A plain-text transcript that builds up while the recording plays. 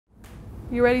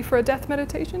You ready for a death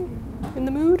meditation? In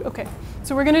the mood? Okay.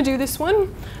 So we're going to do this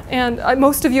one, and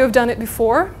most of you have done it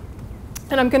before.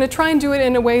 And I'm going to try and do it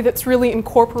in a way that's really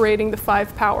incorporating the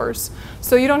 5 powers.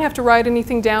 So you don't have to write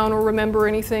anything down or remember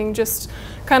anything, just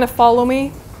kind of follow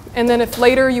me. And then if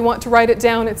later you want to write it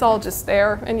down, it's all just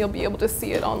there, and you'll be able to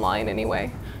see it online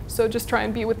anyway. So just try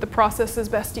and be with the process as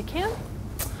best you can.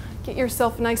 Get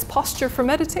yourself a nice posture for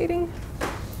meditating.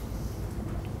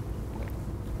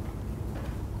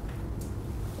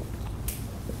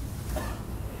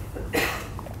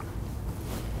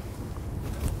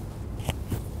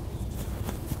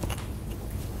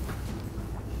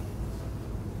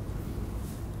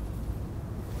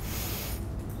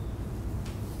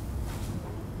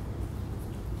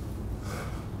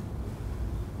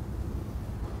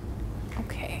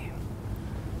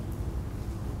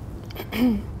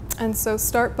 And so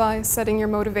start by setting your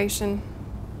motivation.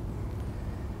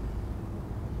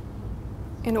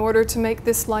 In order to make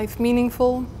this life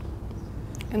meaningful,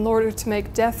 in order to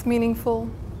make death meaningful,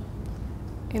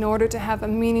 in order to have a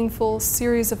meaningful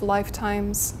series of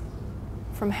lifetimes,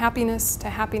 from happiness to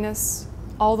happiness,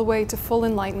 all the way to full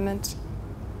enlightenment,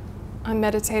 I'm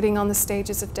meditating on the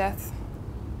stages of death.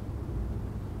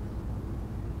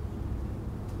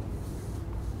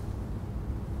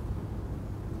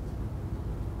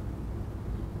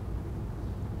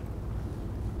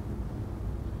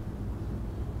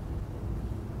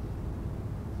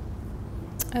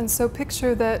 And so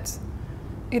picture that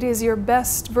it is your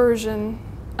best version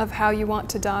of how you want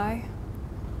to die,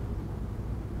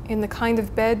 in the kind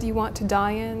of bed you want to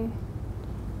die in,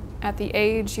 at the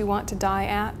age you want to die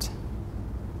at.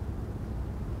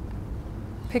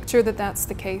 Picture that that's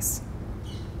the case.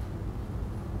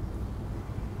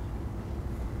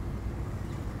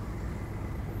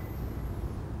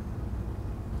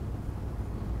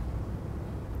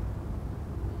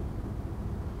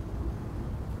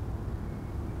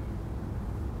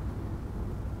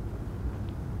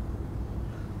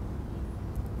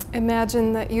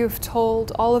 Imagine that you've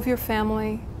told all of your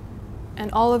family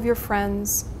and all of your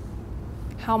friends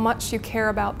how much you care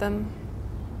about them,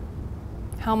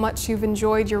 how much you've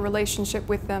enjoyed your relationship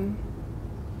with them,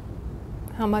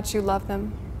 how much you love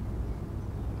them,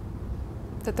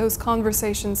 that those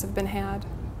conversations have been had.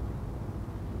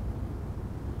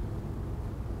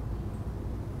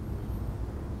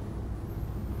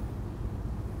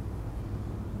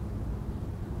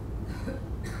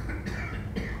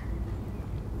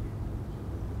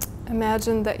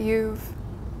 Imagine that you've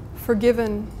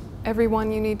forgiven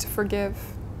everyone you need to forgive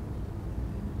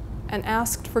and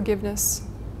asked forgiveness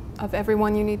of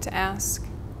everyone you need to ask.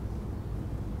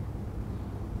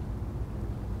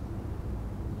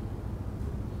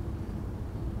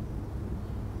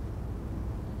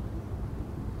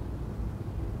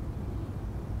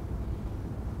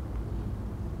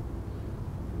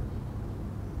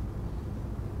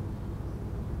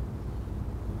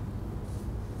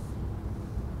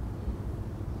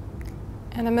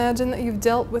 And imagine that you've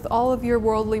dealt with all of your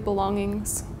worldly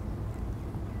belongings,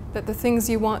 that the things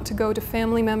you want to go to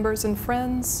family members and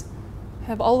friends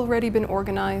have already been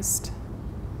organized,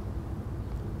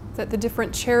 that the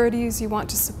different charities you want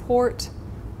to support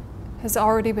has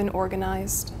already been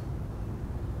organized.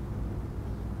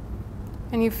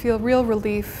 And you feel real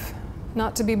relief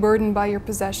not to be burdened by your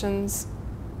possessions,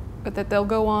 but that they'll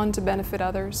go on to benefit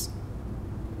others.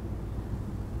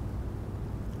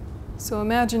 So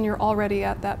imagine you're already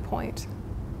at that point,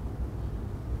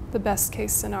 the best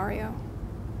case scenario.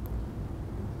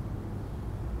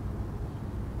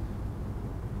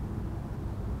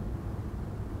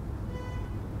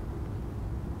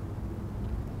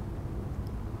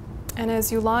 And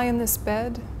as you lie in this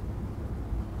bed,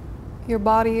 your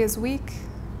body is weak,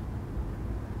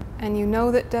 and you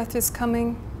know that death is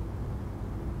coming.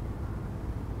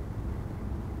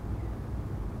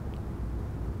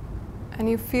 And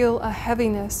you feel a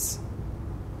heaviness.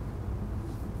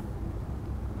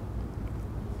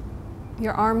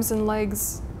 Your arms and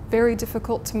legs very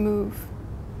difficult to move.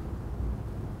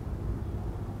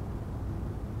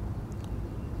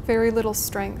 Very little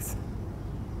strength.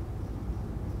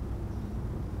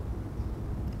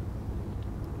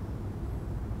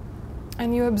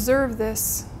 And you observe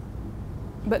this,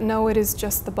 but know it is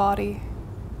just the body.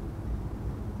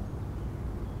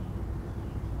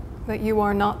 That you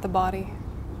are not the body.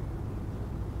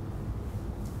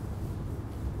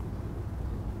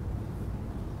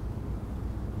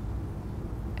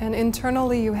 And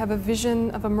internally you have a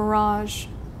vision of a mirage,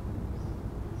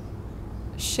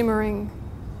 shimmering,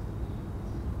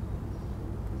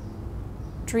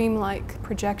 dreamlike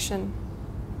projection.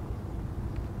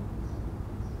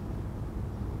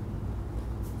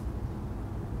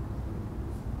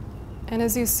 And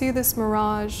as you see this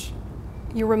mirage,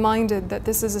 you're reminded that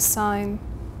this is a sign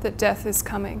that death is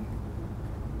coming.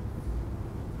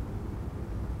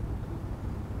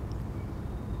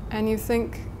 And you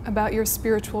think about your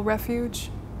spiritual refuge.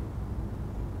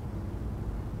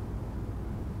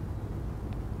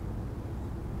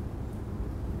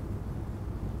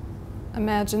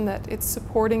 Imagine that it's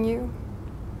supporting you,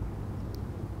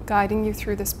 guiding you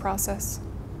through this process.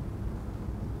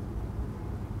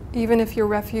 Even if your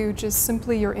refuge is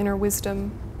simply your inner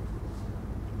wisdom,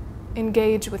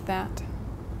 engage with that.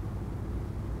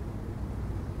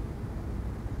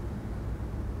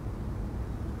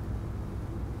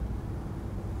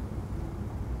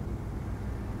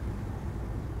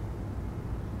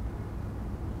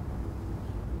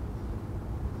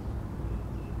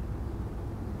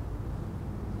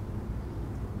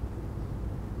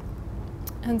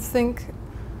 And think,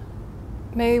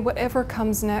 may whatever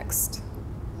comes next,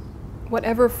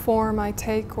 whatever form I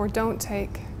take or don't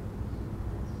take,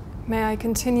 may I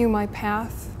continue my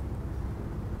path.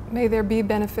 May there be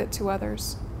benefit to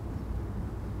others.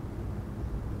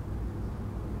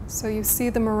 So you see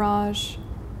the mirage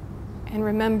and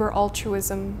remember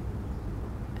altruism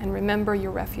and remember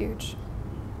your refuge.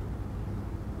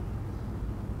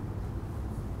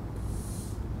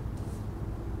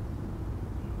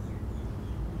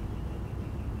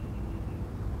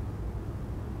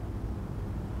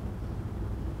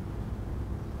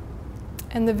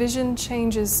 And the vision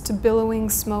changes to billowing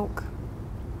smoke.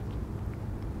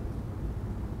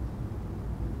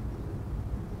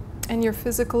 And your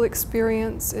physical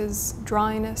experience is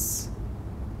dryness,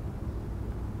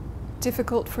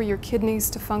 difficult for your kidneys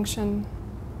to function,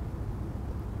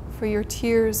 for your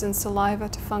tears and saliva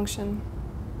to function.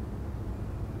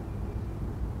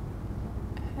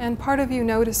 And part of you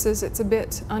notices it's a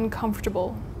bit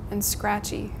uncomfortable and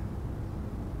scratchy.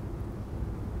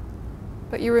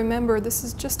 But you remember this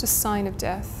is just a sign of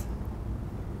death,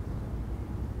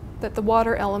 that the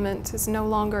water element is no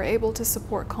longer able to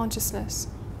support consciousness.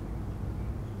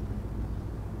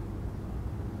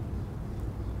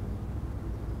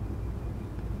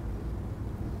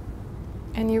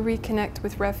 And you reconnect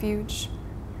with refuge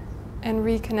and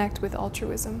reconnect with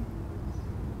altruism.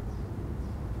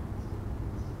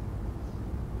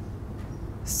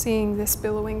 Seeing this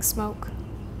billowing smoke.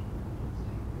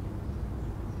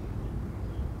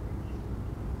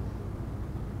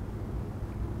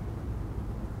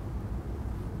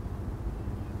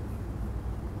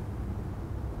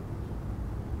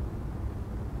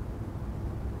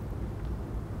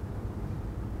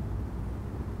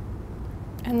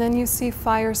 And then you see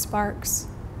fire sparks,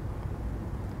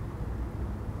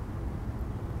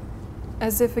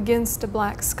 as if against a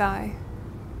black sky,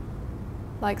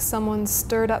 like someone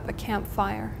stirred up a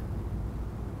campfire.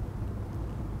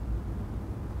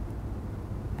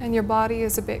 And your body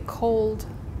is a bit cold.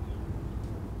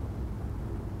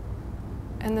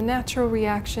 And the natural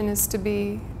reaction is to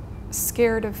be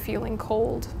scared of feeling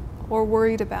cold or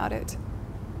worried about it.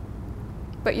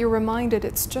 But you're reminded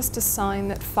it's just a sign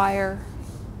that fire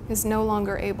is no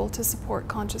longer able to support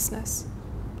consciousness.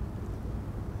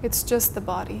 It's just the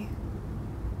body.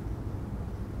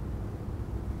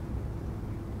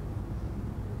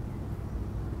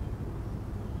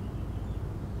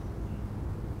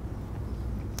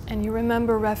 And you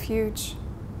remember refuge,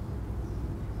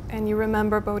 and you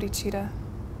remember bodhicitta.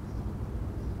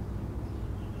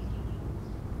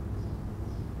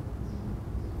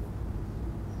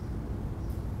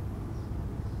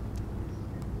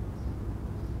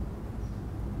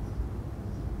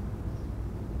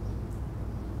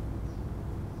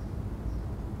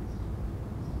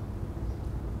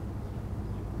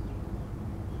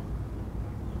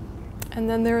 And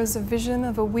then there is a vision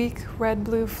of a weak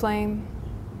red-blue flame,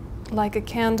 like a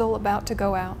candle about to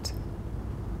go out.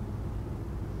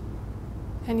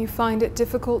 And you find it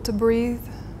difficult to breathe,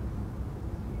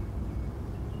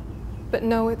 but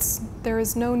know there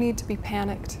is no need to be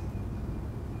panicked,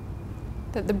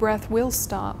 that the breath will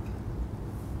stop,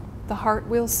 the heart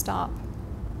will stop,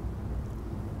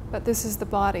 but this is the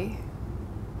body,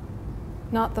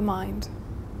 not the mind.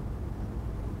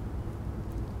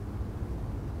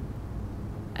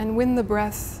 And when the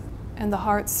breath and the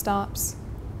heart stops,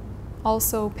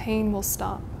 also pain will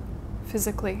stop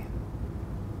physically.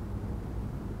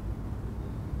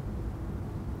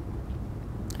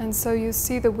 And so you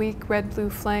see the weak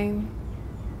red-blue flame,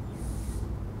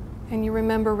 and you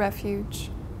remember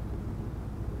refuge,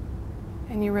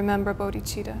 and you remember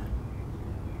bodhicitta.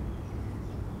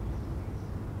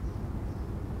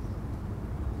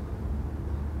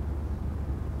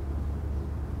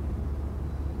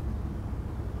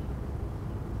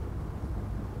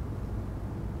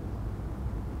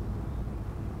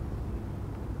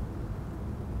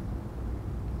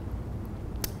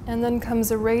 And then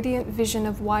comes a radiant vision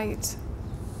of white.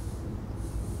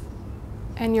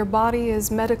 And your body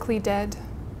is medically dead,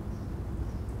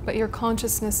 but your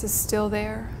consciousness is still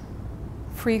there,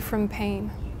 free from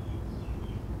pain.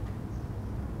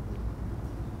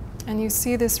 And you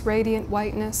see this radiant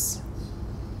whiteness,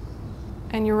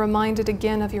 and you're reminded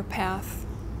again of your path,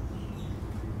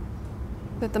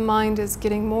 that the mind is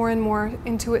getting more and more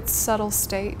into its subtle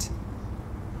state,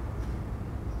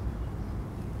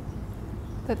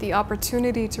 that the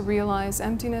opportunity to realize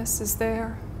emptiness is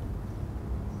there.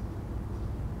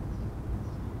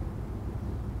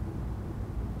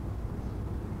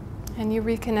 And you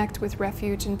reconnect with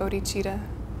refuge and bodhicitta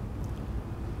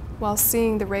while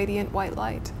seeing the radiant white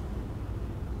light.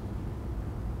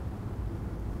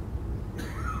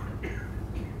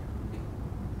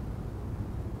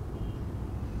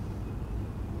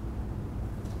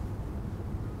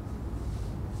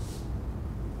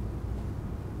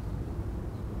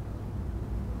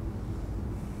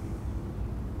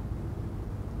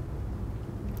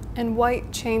 And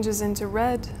white changes into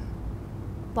red,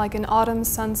 like an autumn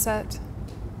sunset,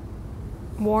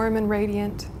 warm and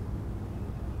radiant.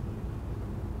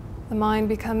 The mind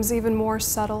becomes even more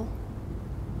subtle.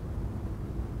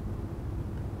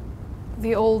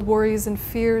 The old worries and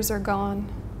fears are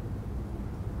gone.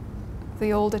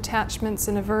 The old attachments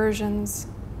and aversions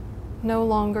no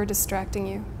longer distracting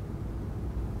you.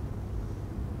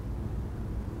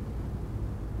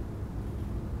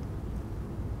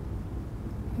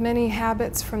 Many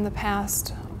habits from the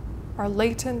past are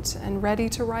latent and ready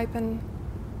to ripen,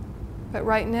 but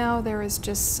right now there is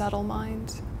just subtle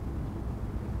mind.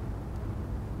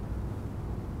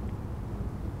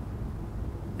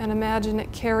 And imagine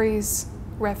it carries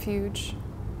refuge,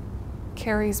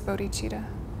 carries bodhicitta.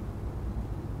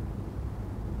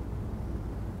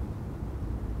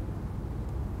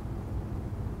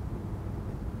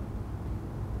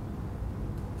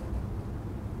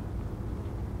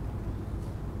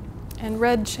 And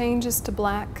red changes to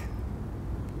black,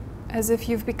 as if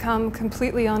you've become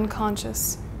completely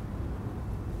unconscious.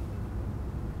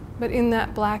 But in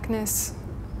that blackness,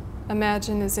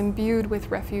 imagine is imbued with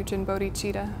refuge and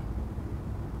bodhicitta,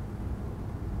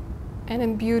 and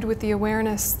imbued with the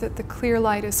awareness that the clear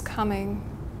light is coming.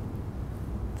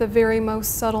 The very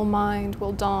most subtle mind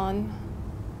will dawn,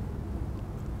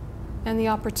 and the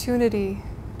opportunity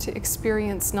to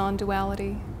experience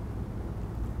non-duality.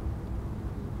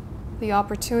 The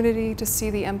opportunity to see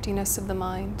the emptiness of the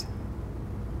mind.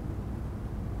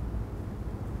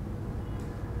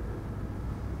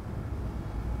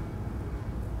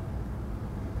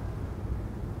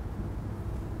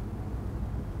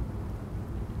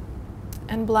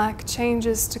 And black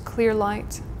changes to clear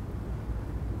light,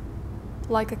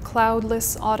 like a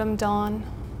cloudless autumn dawn,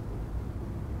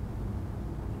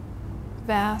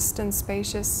 vast and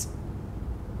spacious.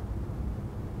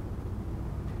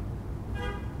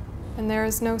 And there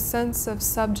is no sense of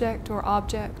subject or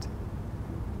object.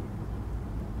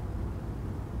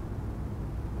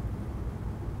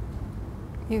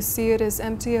 You see it as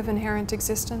empty of inherent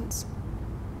existence.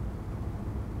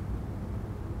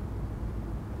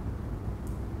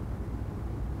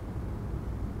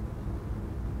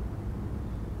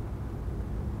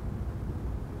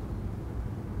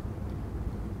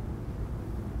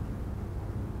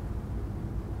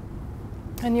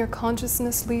 And your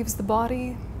consciousness leaves the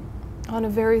body on a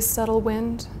very subtle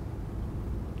wind,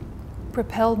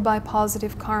 propelled by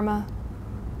positive karma.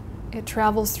 It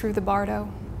travels through the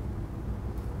bardo.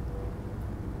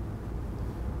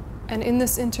 And in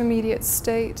this intermediate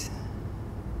state,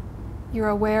 you're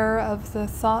aware of the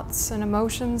thoughts and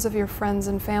emotions of your friends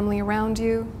and family around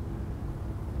you.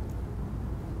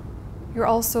 You're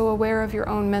also aware of your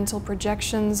own mental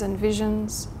projections and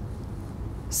visions,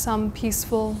 some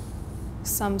peaceful,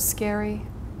 some scary.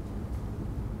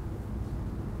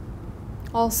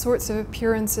 All sorts of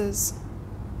appearances,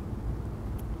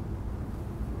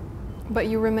 but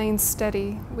you remain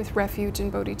steady with refuge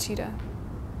and bodhicitta.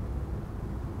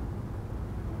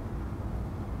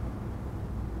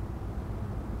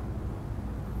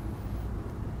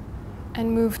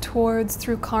 And move towards,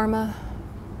 through karma,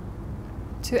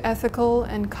 to ethical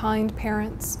and kind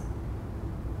parents.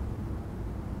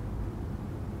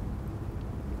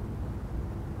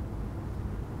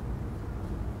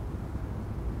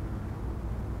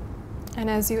 And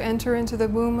as you enter into the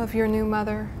womb of your new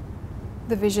mother,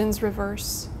 the visions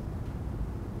reverse.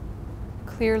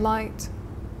 Clear light.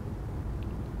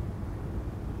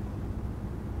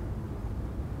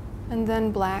 And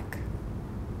then black.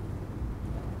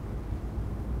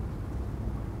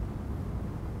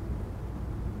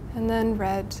 And then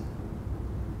red.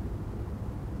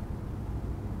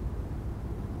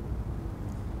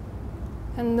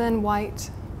 and then white.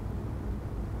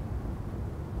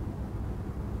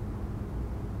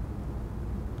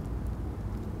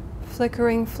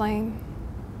 Flickering flame.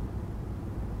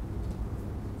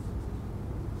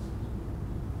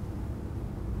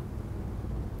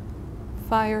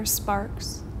 Fire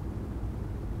sparks.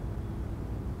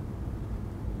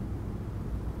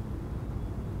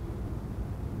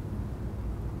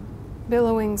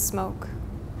 Billowing smoke.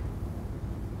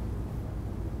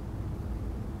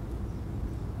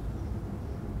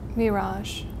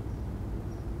 Mirage.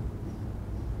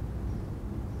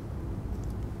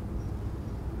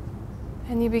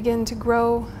 And you begin to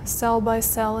grow cell by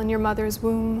cell in your mother's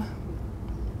womb.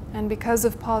 And because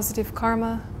of positive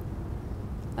karma,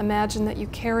 imagine that you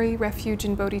carry refuge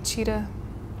in bodhicitta,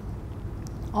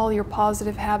 all your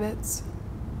positive habits,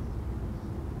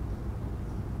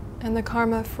 and the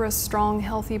karma for a strong,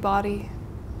 healthy body.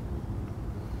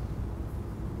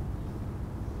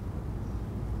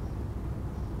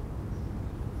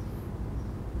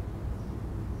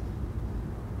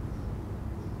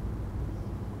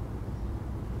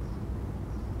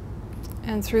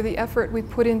 And through the effort we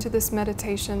put into this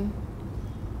meditation,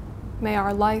 may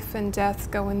our life and death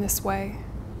go in this way.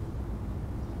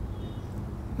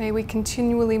 May we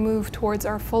continually move towards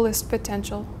our fullest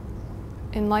potential,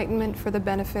 enlightenment for the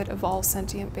benefit of all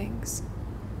sentient beings.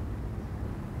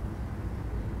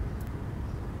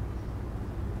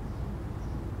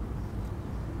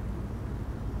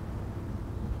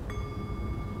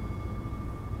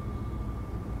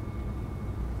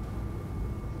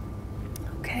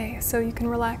 Okay, so you can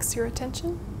relax your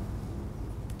attention.